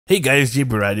Hey guys,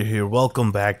 JBRider here.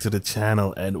 Welcome back to the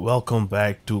channel and welcome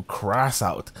back to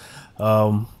Crossout.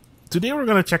 Today we're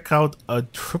gonna check out a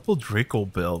Triple Draco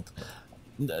build.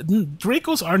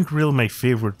 Dracos aren't really my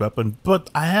favorite weapon, but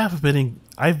I've been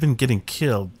getting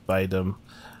killed by them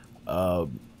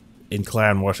in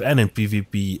Clan Wars and in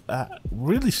PvP.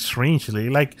 Really strangely,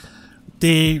 like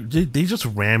they just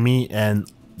ram me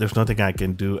and there's nothing I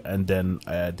can do, and then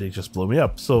they just blow me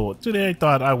up. So today I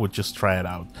thought I would just try it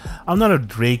out. I'm not a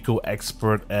Draco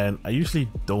expert, and I usually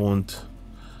don't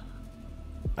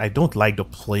like the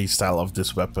playstyle of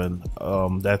this weapon.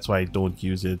 That's why I don't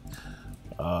use it,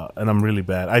 and I'm really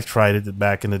bad. I tried it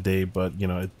back in the day, but you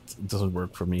know it doesn't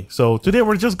work for me. So today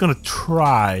we're just gonna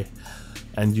try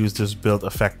and use this build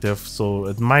effective. So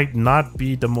it might not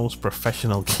be the most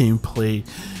professional gameplay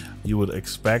you would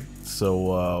expect,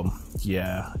 so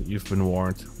yeah, you've been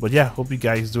warned. But yeah, hope you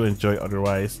guys do enjoy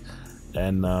otherwise,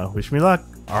 and wish me luck.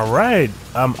 All right,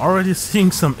 I'm already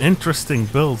seeing some interesting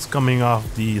builds coming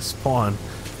off the spawn.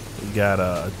 We got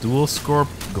a dual scorp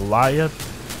Goliath,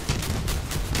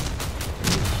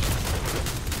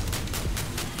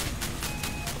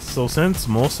 so since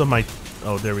most of my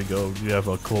there we go, you have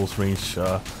a close range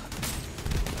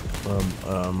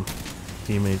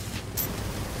teammate.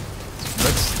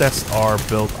 Let's test our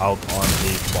build out on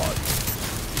a bot.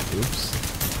 Oops.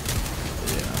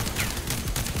 Yeah.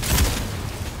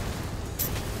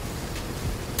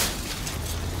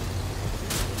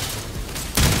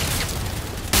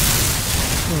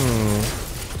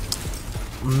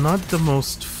 Not the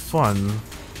most fun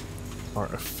or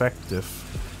effective.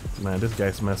 Man, this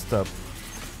guy's messed up.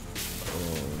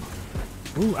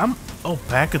 Ooh,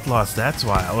 packet loss, that's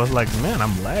why. I was like, man,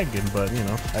 I'm lagging, but you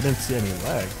know, I didn't see any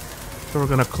lag. So we're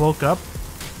gonna cloak up.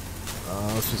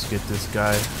 Let's just get this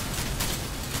guy.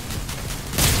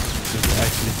 It's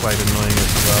actually quite annoying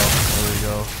as well. There we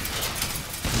go.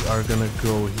 We are gonna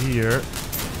go here.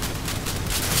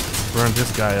 Burn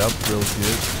this guy up real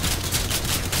good.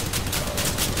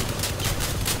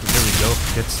 There we go.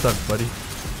 Get stuck, buddy.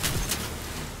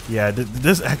 Yeah,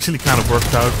 this actually kind of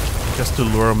worked out just to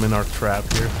lure him in our trap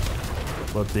here.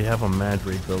 But they have a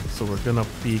Mandrake build, so we're gonna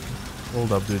peek.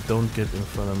 Hold up, dude. Don't get in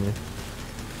front of me.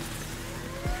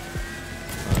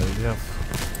 Yeah.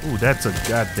 Ooh, that's a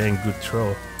goddamn good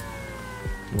throw.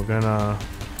 We're gonna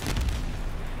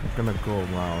go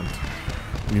around.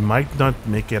 We might not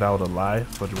make it out alive,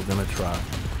 but we're gonna try.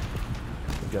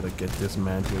 We gotta get this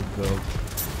man to build.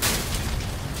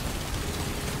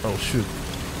 Oh shoot.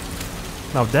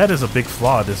 Now that is a big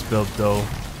flaw, this build though.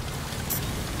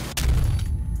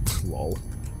 Lol.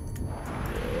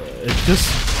 It just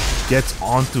gets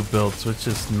onto builds, which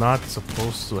is not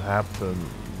supposed to happen.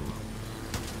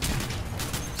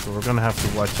 So we're gonna have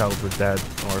to watch out with that.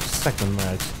 Our second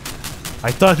match. I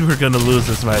thought we were gonna lose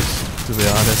this match, to be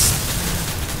honest.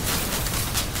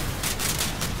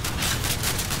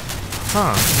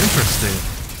 Huh, interesting.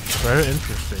 Very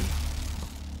interesting.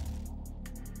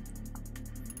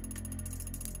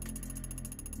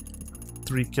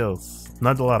 Three kills.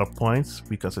 Not a lot of points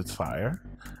because it's fire,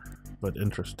 but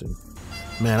interesting.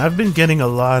 Man, I've been getting a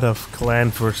lot of clan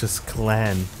versus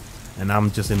clan, and I'm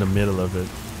just in the middle of it.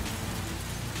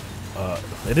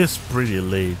 It is pretty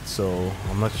late, so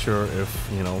I'm not sure if,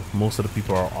 you know, most of the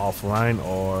people are offline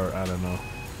or I don't know.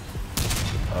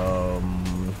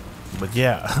 But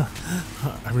yeah,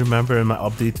 I remember in my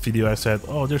update video I said,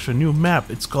 oh, there's a new map.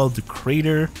 It's called the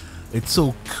Crater. It's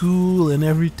so cool and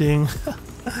everything.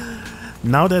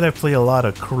 Now that I play a lot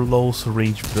of close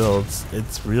range builds,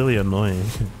 it's really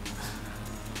annoying.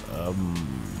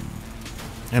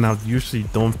 And I usually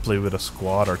don't play with a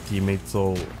squad or teammate,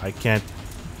 so I can't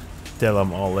tell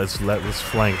them, oh, let's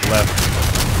flank left.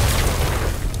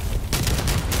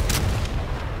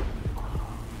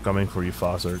 Coming for you,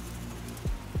 Fossard.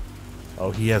 Oh,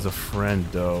 he has a friend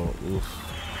though. Oof.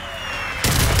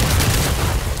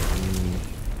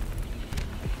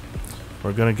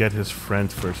 We're gonna get his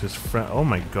friend first. His friend. Oh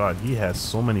my god, he has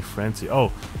so many friends.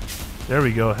 Oh, there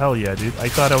we go. Hell yeah, dude. I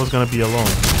thought I was gonna be alone.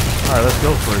 All right, let's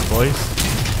go for it, boys.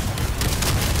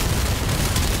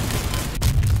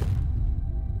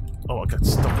 Oh, I got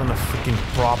stuck on a freaking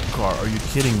prop car. Are you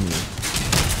kidding me?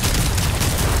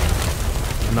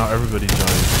 And now everybody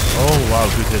joins. Oh wow,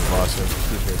 good hit, Fossard.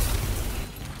 Good hit.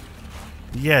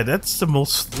 Yeah, this is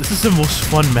the most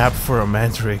fun map for a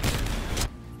Mandrake.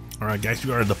 Alright guys,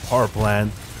 we are at the power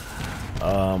plant.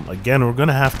 Again, we're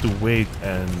gonna have to wait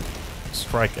and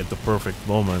strike at the perfect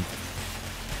moment.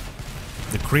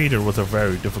 The Crater was a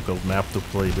very difficult map to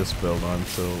play this build on,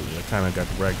 so I kind of got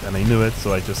wrecked, and I knew it,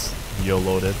 so I just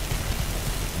YOLO'd it.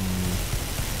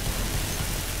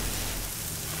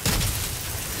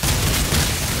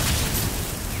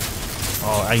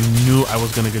 Oh, I knew I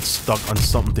was gonna get stuck on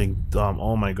something dumb.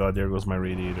 Oh my god, there goes my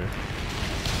radiator.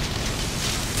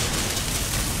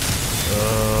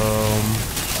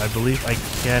 I believe I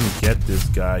can get this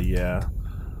guy, yeah.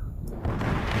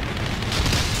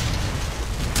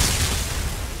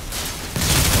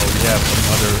 Oh, we have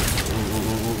another...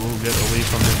 Ooh, get away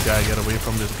from this guy, get away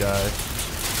from this guy.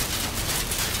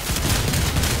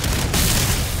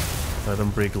 Let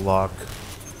him break lock.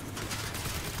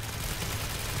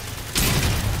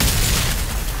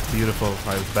 Beautiful.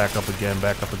 Alright, back up again,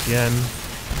 back up again.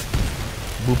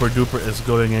 Booper Duper is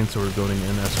going in, so we're going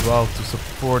in as well to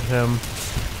support him.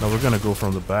 Now we're gonna go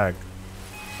from the back.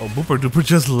 Oh, Booper Duper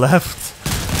just left.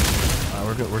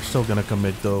 We're still gonna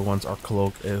commit though once our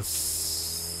cloak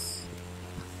is...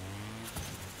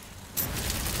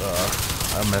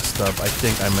 I messed up. I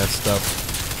think I messed up.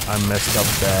 I messed up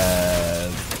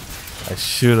bad. I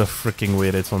should have freaking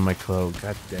waited for my cloak.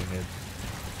 God dang it.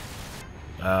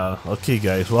 Okay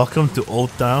guys, welcome to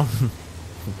Old Town.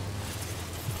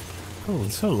 Oh,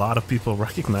 there's a lot of people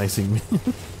recognizing me.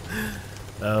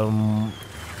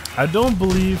 I don't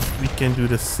believe we can do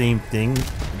the same thing,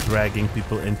 dragging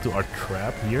people into our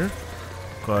trap here,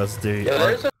 because they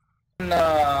there's a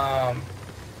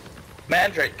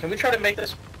Mandrake. Can we try to make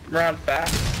this round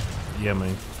fast? Yeah,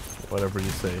 man. Whatever you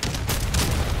say.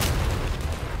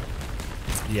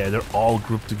 Yeah, they're all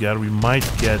grouped together. We might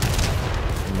get...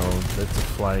 No, that's a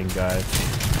flying guy.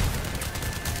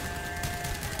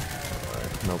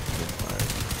 Alright, nope.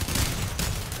 Alright.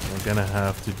 We're gonna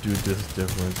have to do this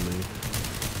differently.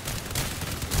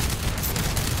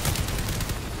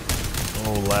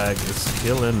 Oh, lag is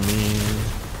killing me.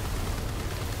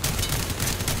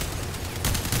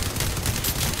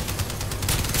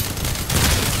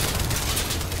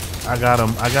 I got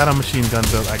him. I got a machine gun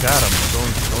built. I got him.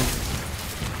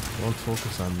 Don't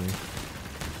focus on me.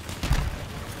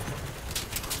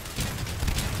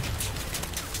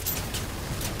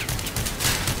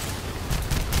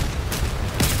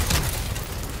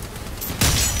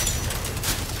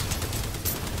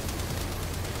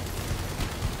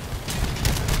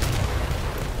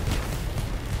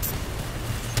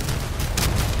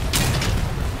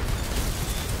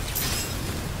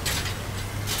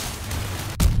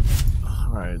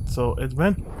 So it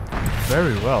went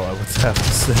very well, I would have to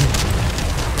say.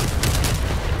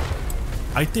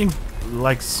 I think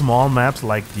like small maps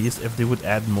like these, if they would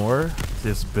add more,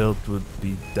 this build would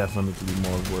be definitely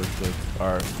more worth it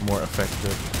or more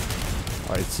effective.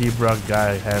 Alright, Zebra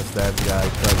guy has that guy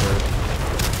covered.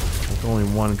 There's only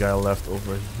one guy left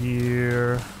over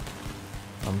here.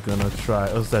 I'm gonna try.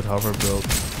 Oh, that hover build.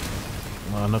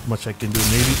 Not much I can do.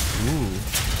 Maybe. Ooh.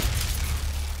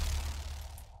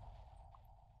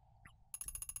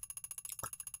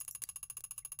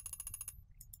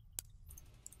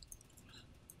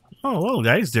 Oh well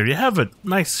guys, there you have it.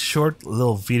 Nice short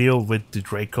little video with the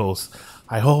Dracos.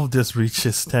 I hope this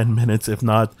reaches 10 minutes. If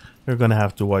not, you're gonna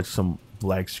have to watch some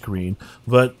black screen.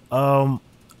 But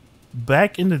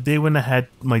back in the day when I had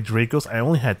my Dracos, I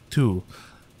only had 2.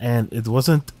 And it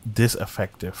wasn't this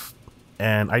effective.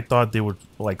 And I thought they would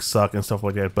like suck and stuff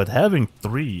like that. But having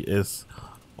 3 is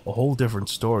a whole different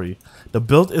story. The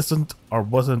build isn't or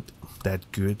wasn't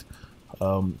that good.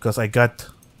 Because I got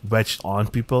wedged on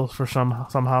people for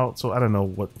somehow, so I don't know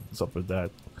what's up with that.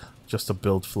 Just a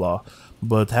build flaw.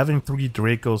 But having 3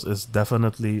 Dracos is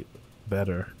definitely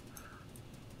better.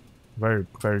 Very,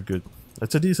 very good.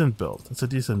 It's a decent build. It's a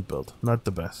decent build. Not the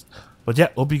best. But yeah,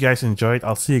 hope you guys enjoyed.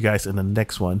 I'll see you guys in the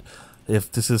next one.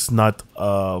 If this is not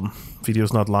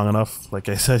video's not long enough, like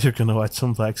I said, you're gonna watch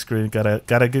some black screen.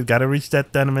 Gotta reach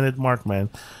that 10-minute mark, man.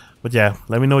 But yeah,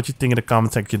 let me know what you think in the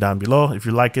comment section down below. If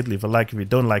you like it, leave a like. If you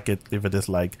don't like it, leave a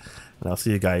dislike. And I'll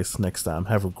see you guys next time.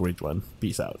 Have a great one.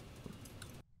 Peace out.